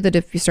told you that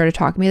if you started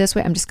talking to me this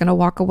way, I'm just going to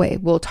walk away.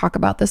 We'll talk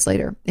about this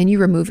later. And you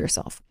remove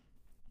yourself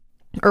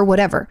or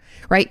whatever,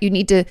 right? You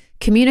need to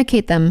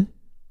communicate the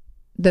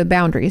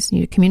boundaries. You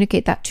need to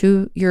communicate that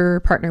to your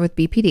partner with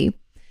BPD.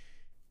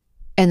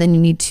 And then you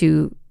need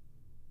to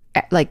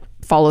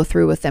follow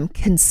through with them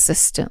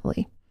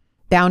consistently.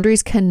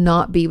 Boundaries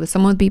cannot be, with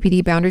someone with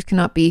BPD, boundaries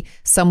cannot be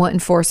somewhat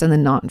enforced and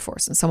then not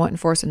enforced, and somewhat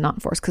enforced and not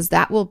enforced, because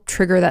that will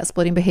trigger that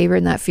splitting behavior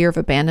and that fear of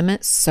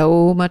abandonment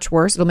so much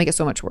worse. It'll make it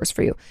so much worse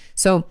for you.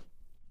 So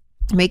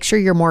make sure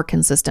you're more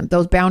consistent.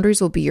 Those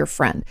boundaries will be your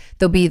friend.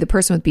 They'll be the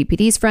person with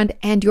BPD's friend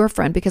and your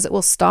friend, because it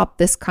will stop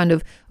this kind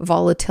of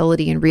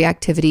volatility and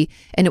reactivity,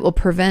 and it will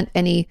prevent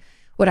any,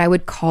 what I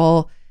would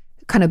call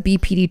kind of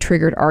BPD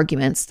triggered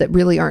arguments that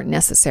really aren't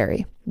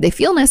necessary. They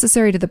feel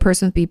necessary to the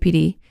person with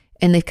BPD,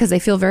 and because they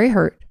feel very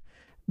hurt,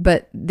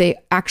 but they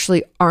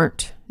actually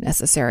aren't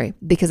necessary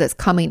because it's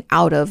coming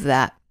out of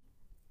that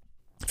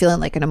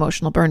feeling like an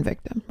emotional burn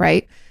victim,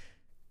 right?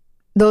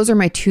 Those are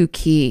my two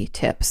key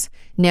tips.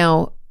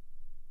 Now,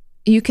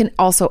 you can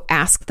also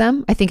ask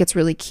them. I think it's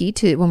really key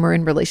to, when we're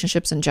in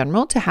relationships in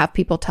general, to have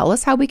people tell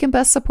us how we can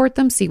best support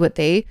them, see what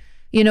they,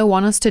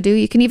 want us to do.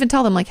 You can even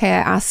tell them hey, I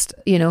asked,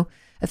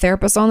 a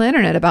therapist on the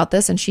internet about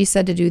this, and she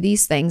said to do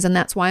these things, and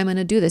that's why I'm going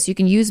to do this. You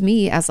can use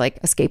me as a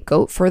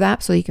scapegoat for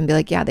that. So you can be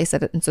yeah, they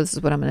said it, and so this is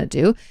what I'm going to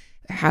do.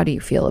 How do you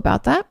feel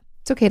about that?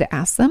 It's okay to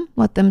ask them,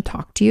 let them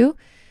talk to you.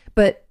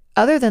 But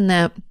other than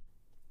that,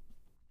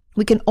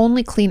 we can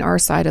only clean our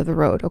side of the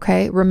road.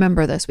 Okay.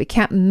 Remember this. We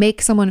can't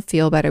make someone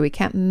feel better. We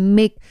can't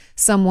make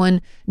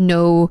someone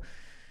know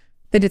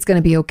that it's going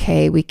to be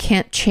okay. We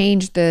can't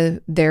change their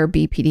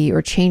BPD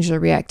or change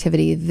their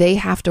reactivity. They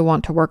have to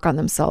want to work on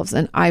themselves.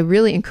 And I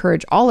really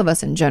encourage all of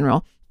us in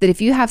general that if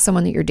you have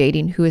someone that you're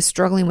dating who is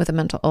struggling with a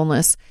mental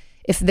illness,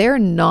 if they're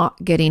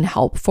not getting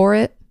help for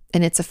it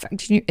and it's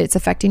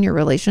affecting your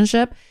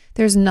relationship,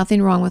 there's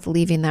nothing wrong with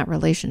leaving that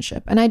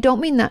relationship. And I don't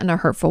mean that in a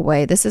hurtful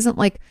way. This isn't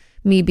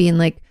me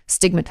being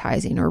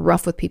stigmatizing or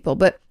rough with people,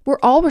 but we're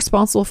all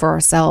responsible for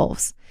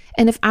ourselves.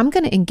 And if I'm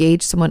going to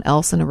engage someone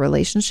else in a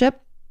relationship,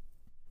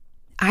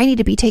 I need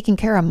to be taking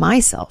care of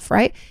myself,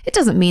 right? It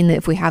doesn't mean that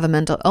if we have a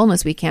mental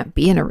illness, we can't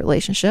be in a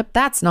relationship.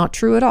 That's not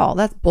true at all.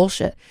 That's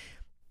bullshit.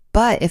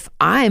 But if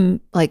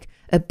I'm like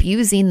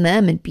abusing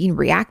them and being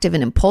reactive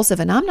and impulsive,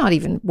 and I'm not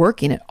even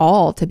working at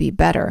all to be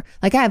better,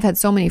 like I've had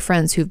so many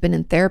friends who've been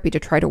in therapy to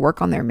try to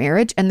work on their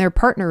marriage and their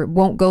partner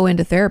won't go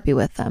into therapy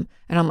with them.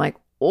 And I'm like,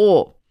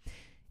 oh,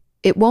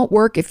 it won't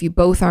work if you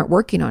both aren't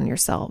working on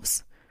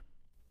yourselves.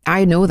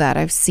 I know that.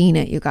 I've seen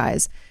it, you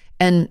guys.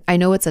 And I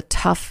know it's a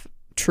tough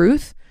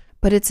truth,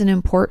 but it's an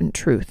important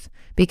truth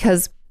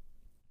because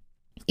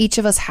each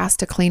of us has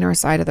to clean our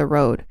side of the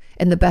road.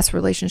 And the best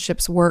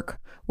relationships work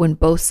when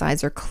both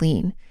sides are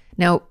clean.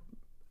 Now,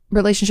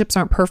 relationships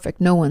aren't perfect.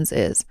 No one's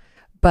is.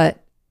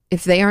 But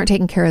if they aren't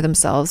taking care of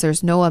themselves,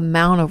 there's no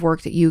amount of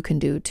work that you can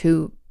do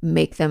to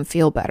make them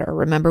feel better.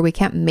 Remember, we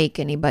can't make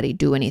anybody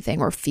do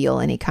anything or feel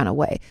any kind of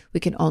way. We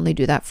can only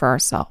do that for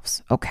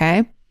ourselves.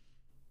 Okay?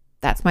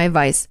 That's my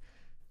advice.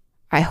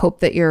 I hope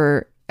that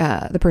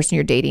the person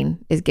you're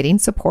dating is getting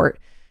support,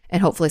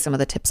 and hopefully some of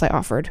the tips I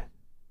offered,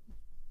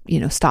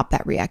 stop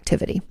that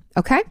reactivity.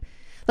 Okay?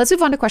 Let's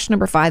move on to question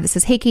number 5. This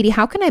says, hey, Katie,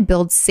 how can I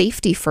build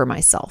safety for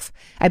myself?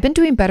 I've been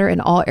doing better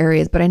in all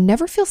areas, but I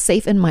never feel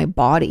safe in my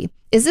body.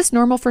 Is this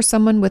normal for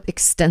someone with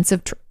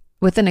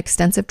an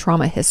extensive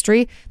trauma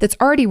history that's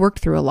already worked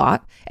through a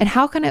lot? And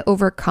how can I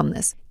overcome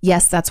this?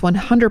 Yes, that's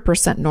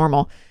 100%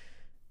 normal.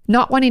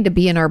 Not wanting to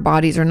be in our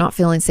bodies or not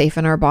feeling safe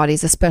in our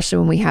bodies, especially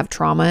when we have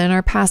trauma in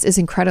our past, is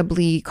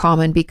incredibly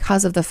common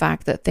because of the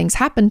fact that things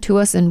happened to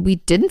us and we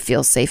didn't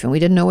feel safe and we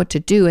didn't know what to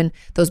do. And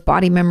those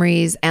body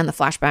memories and the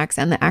flashbacks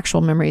and the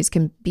actual memories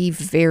can be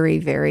very,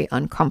 very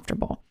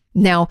uncomfortable.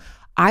 Now,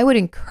 I would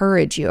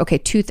encourage you,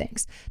 2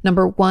 things.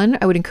 Number 1,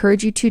 I would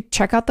encourage you to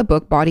check out the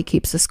book, Body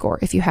Keeps the Score,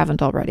 if you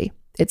haven't already.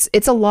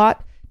 It's a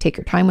lot. Take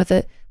your time with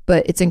it,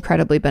 but it's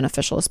incredibly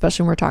beneficial,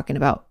 especially when we're talking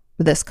about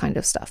this kind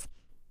of stuff.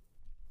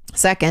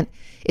 Second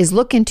is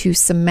look into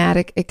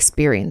somatic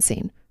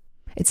experiencing.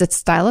 It's a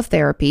style of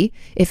therapy.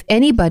 If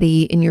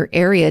anybody in your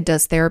area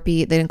does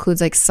therapy that includes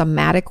like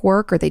somatic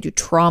work, or they do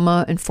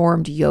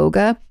trauma-informed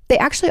yoga, they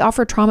actually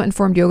offer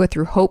trauma-informed yoga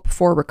through Hope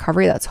for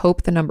Recovery. That's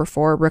Hope, the number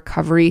 4,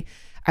 Recovery.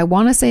 I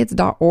want to say it's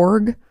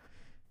 .org,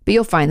 but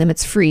you'll find them.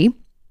 It's free.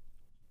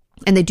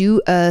 And they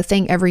do a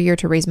thing every year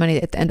to raise money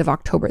at the end of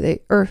October.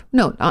 At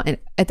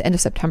the end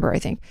of September, I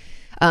think.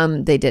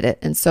 They did it.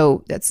 And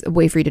so that's a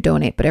way for you to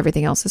donate, but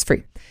everything else is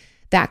free.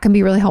 That can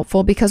be really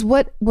helpful because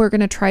what we're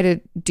going to try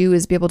to do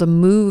is be able to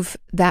move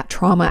that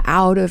trauma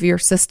out of your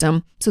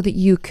system so that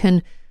you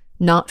can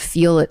not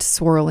feel it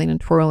swirling and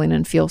twirling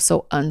and feel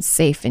so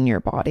unsafe in your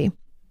body.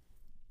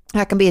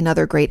 That can be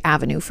another great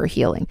avenue for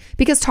healing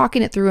because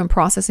talking it through and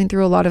processing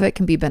through a lot of it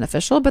can be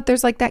beneficial, but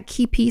there's like that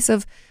key piece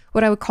of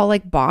what I would call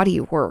like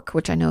body work,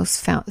 which I know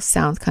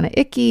sounds kind of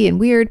icky and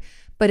weird,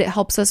 but it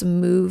helps us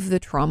move the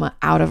trauma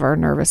out of our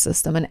nervous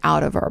system and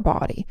out of our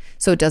body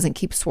so it doesn't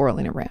keep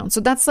swirling around. So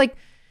that's like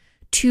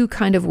 2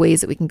 kind of ways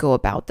that we can go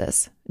about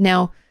this.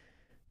 Now,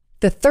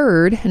 the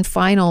third and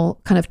final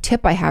kind of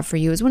tip I have for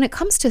you is when it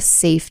comes to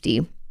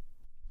safety,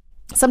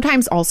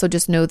 sometimes also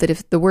just know that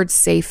if the word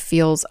safe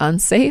feels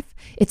unsafe,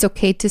 it's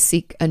okay to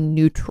seek a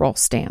neutral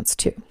stance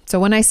too. So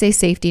when I say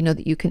safety, know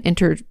that you can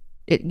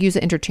use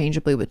it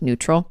interchangeably with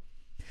neutral.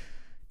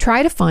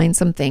 Try to find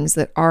some things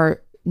that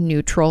are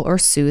neutral or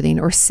soothing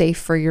or safe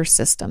for your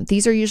system.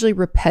 These are usually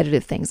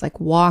repetitive things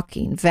like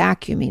walking,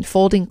 vacuuming,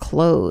 folding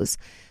clothes,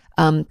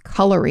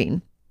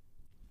 coloring,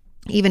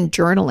 even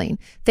journaling,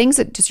 things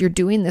that just you're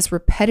doing this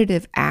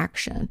repetitive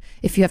action.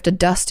 If you have to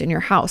dust in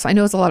your house, I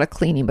know it's a lot of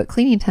cleaning, but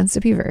cleaning tends to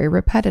be very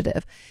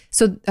repetitive.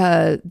 So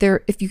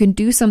if you can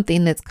do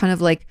something that's kind of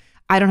like,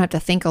 I don't have to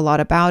think a lot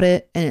about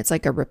it, and it's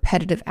like a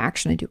repetitive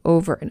action I do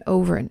over and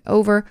over and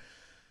over,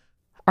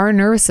 our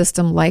nervous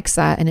system likes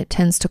that and it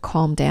tends to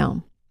calm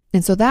down.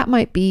 And so that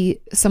might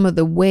be some of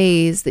the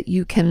ways that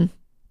you can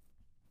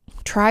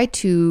try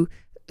to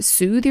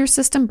soothe your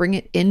system, bring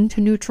it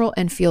into neutral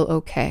and feel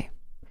okay.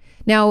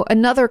 Now,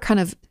 another kind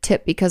of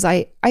tip, because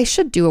I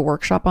should do a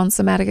workshop on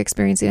somatic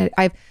experiencing.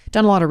 I've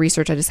done a lot of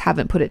research. I just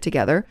haven't put it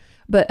together.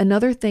 But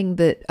another thing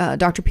that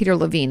Dr. Peter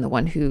Levine, the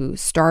one who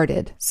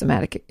started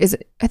somatic,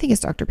 I think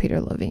it's Dr. Peter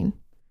Levine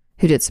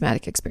who did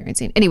somatic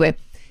experiencing. Anyway,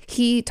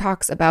 he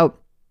talks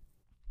about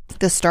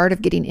the start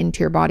of getting into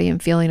your body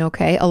and feeling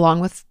okay, along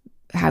with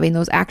having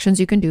those actions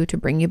you can do to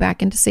bring you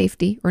back into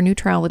safety or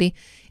neutrality,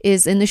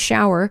 is in the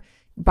shower,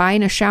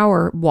 buying a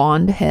shower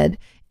wand head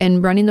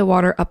and running the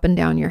water up and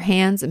down your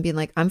hands and being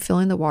like, I'm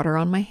feeling the water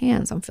on my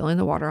hands. I'm feeling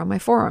the water on my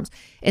forearms,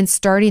 and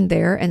starting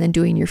there and then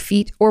doing your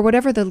feet or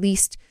whatever the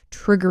least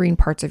triggering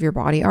parts of your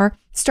body are,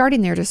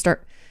 starting there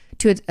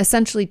to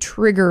essentially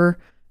trigger,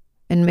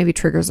 and maybe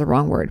trigger is the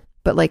wrong word,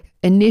 but like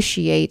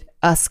initiate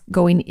us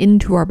going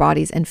into our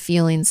bodies and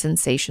feeling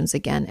sensations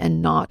again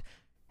and not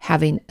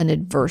having an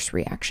adverse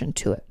reaction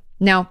to it.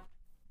 Now,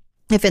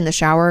 if in the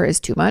shower is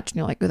too much and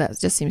you're like, oh, that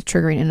just seems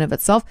triggering in and of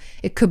itself,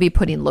 it could be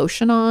putting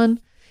lotion on.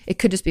 It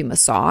could just be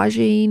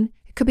massaging.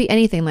 It could be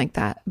anything like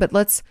that. But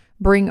let's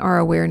bring our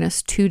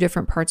awareness to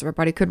different parts of our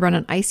body. It could run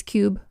an ice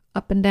cube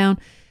up and down.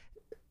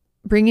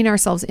 Bringing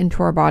ourselves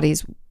into our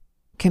bodies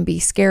can be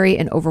scary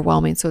and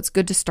overwhelming. So it's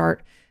good to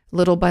start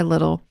little by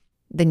little,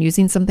 then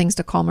using some things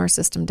to calm our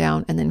system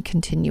down and then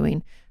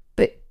continuing.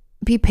 But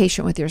be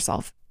patient with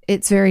yourself.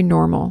 It's very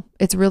normal.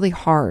 It's really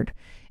hard.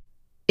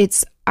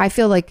 I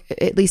feel like,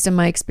 at least in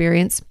my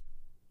experience,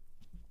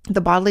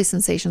 the bodily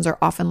sensations are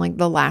often like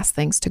the last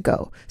things to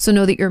go. So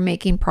know that you're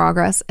making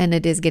progress and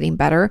it is getting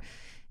better.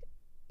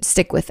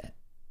 Stick with it.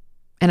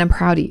 And I'm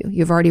proud of you.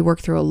 You've already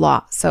worked through a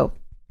lot. So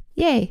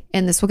yay.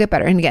 And this will get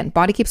better. And again,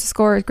 Body Keeps a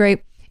Score is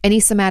great. Any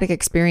somatic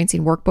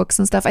experiencing workbooks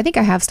and stuff. I think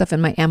I have stuff in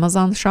my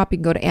Amazon shop. You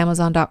can go to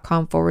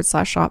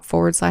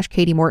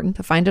amazon.com/shop/Katie Morton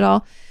to find it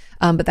all.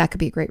 But that could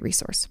be a great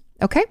resource.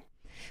 Okay.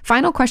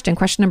 Final question.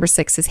 Question number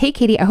 6 is, hey,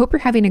 Katie, I hope you're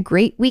having a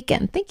great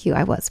weekend. Thank you.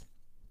 I was.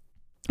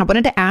 I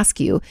wanted to ask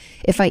you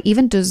if I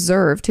even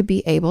deserve to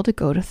be able to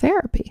go to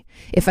therapy,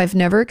 if I've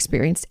never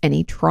experienced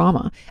any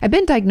trauma. I've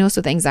been diagnosed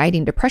with anxiety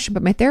and depression,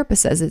 but my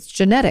therapist says it's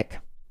genetic.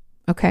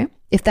 Okay.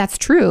 If that's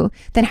true,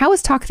 then how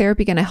is talk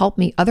therapy going to help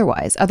me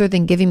otherwise, other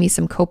than giving me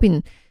some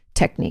coping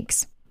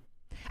techniques?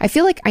 I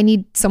feel like I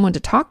need someone to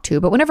talk to,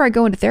 but whenever I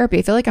go into therapy,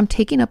 I feel like I'm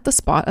taking up the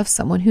spot of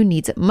someone who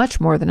needs it much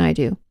more than I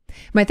do.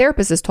 My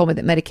therapist has told me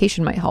that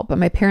medication might help, but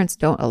my parents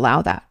don't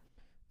allow that.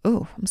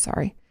 Oh, I'm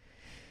sorry.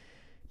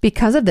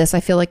 Because of this, I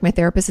feel like my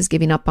therapist is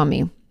giving up on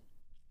me.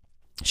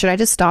 Should I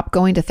just stop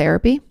going to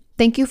therapy?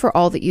 Thank you for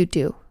all that you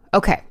do.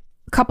 Okay,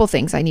 a couple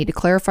things I need to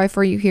clarify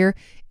for you here.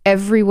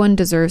 Everyone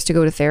deserves to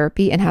go to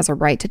therapy and has a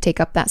right to take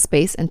up that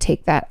space and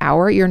take that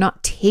hour. You're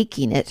not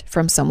taking it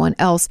from someone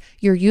else.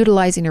 You're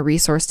utilizing a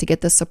resource to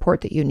get the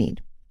support that you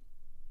need.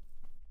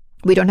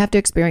 We don't have to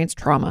experience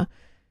trauma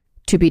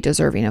to be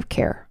deserving of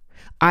care.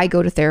 I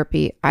go to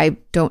therapy. I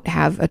don't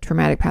have a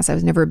traumatic past. I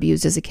was never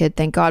abused as a kid.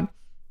 Thank God.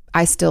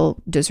 I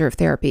still deserve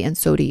therapy, and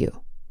so do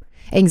you.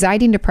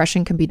 Anxiety and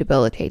depression can be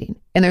debilitating,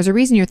 and there's a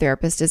reason your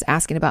therapist is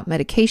asking about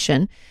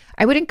medication.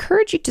 I would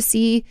encourage you to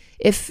see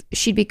if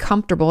she'd be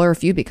comfortable, or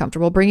if you'd be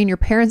comfortable, bringing your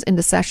parents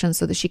into sessions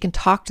so that she can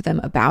talk to them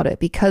about it,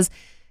 because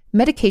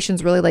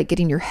medication's really like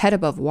getting your head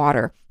above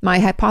water. My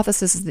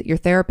hypothesis is that your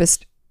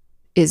therapist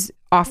is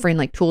offering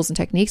like tools and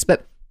techniques,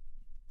 but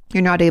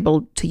you're not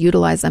able to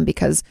utilize them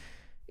because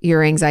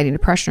your anxiety and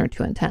depression are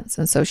too intense.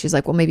 And so she's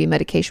like, well, maybe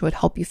medication would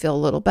help you feel a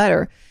little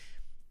better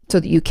so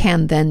that you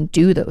can then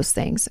do those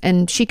things.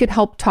 And she could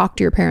help talk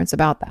to your parents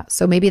about that.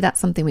 So maybe that's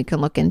something we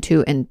can look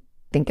into and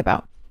think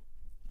about.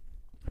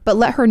 But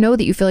let her know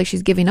that you feel like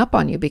she's giving up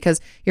on you because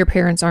your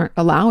parents aren't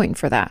allowing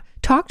for that.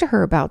 Talk to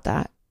her about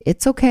that.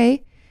 It's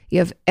okay. You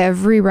have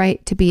every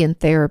right to be in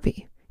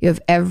therapy. You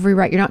have every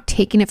right. You're not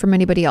taking it from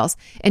anybody else.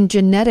 And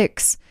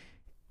genetics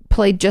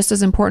play just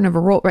as important of a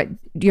role, right?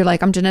 You're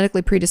like, I'm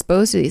genetically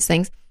predisposed to these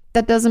things.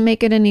 That doesn't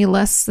make it any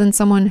less than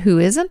someone who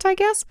isn't, I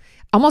guess.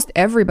 Almost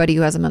everybody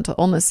who has a mental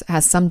illness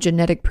has some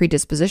genetic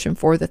predisposition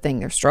for the thing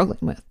they're struggling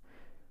with.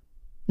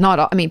 Not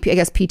all, I mean, I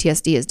guess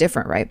PTSD is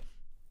different, right?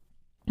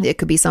 It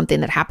could be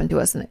something that happened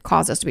to us and it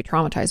caused us to be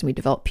traumatized and we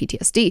develop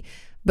PTSD.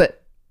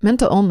 But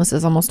mental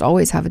illnesses almost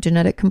always have a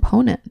genetic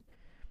component.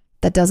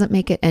 That doesn't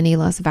make it any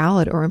less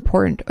valid or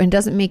important, and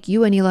doesn't make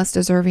you any less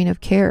deserving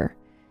of care.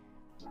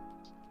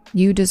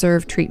 You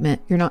deserve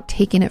treatment. You're not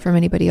taking it from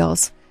anybody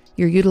else.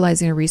 You're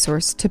utilizing a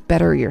resource to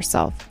better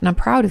yourself. And I'm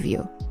proud of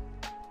you.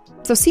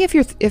 So see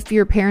if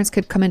your parents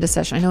could come into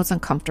session. I know it's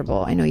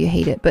uncomfortable. I know you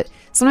hate it, but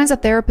sometimes a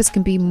therapist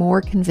can be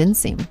more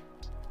convincing.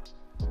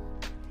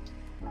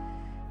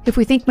 If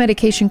we think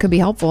medication could be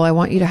helpful, I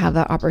want you to have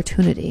that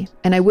opportunity.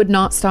 And I would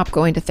not stop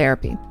going to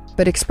therapy,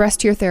 but express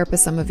to your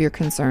therapist some of your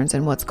concerns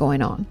and what's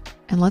going on.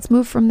 And let's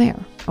move from there,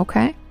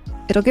 okay?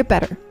 It'll get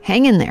better.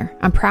 Hang in there.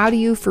 I'm proud of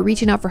you for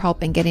reaching out for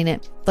help and getting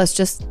it. Let's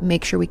just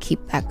make sure we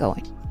keep that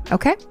going,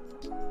 okay?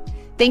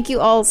 Thank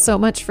you all so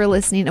much for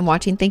listening and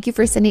watching. Thank you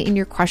for sending in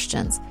your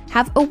questions.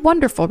 Have a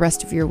wonderful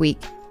rest of your week.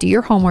 Do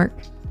your homework,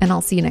 and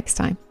I'll see you next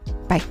time.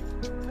 Bye.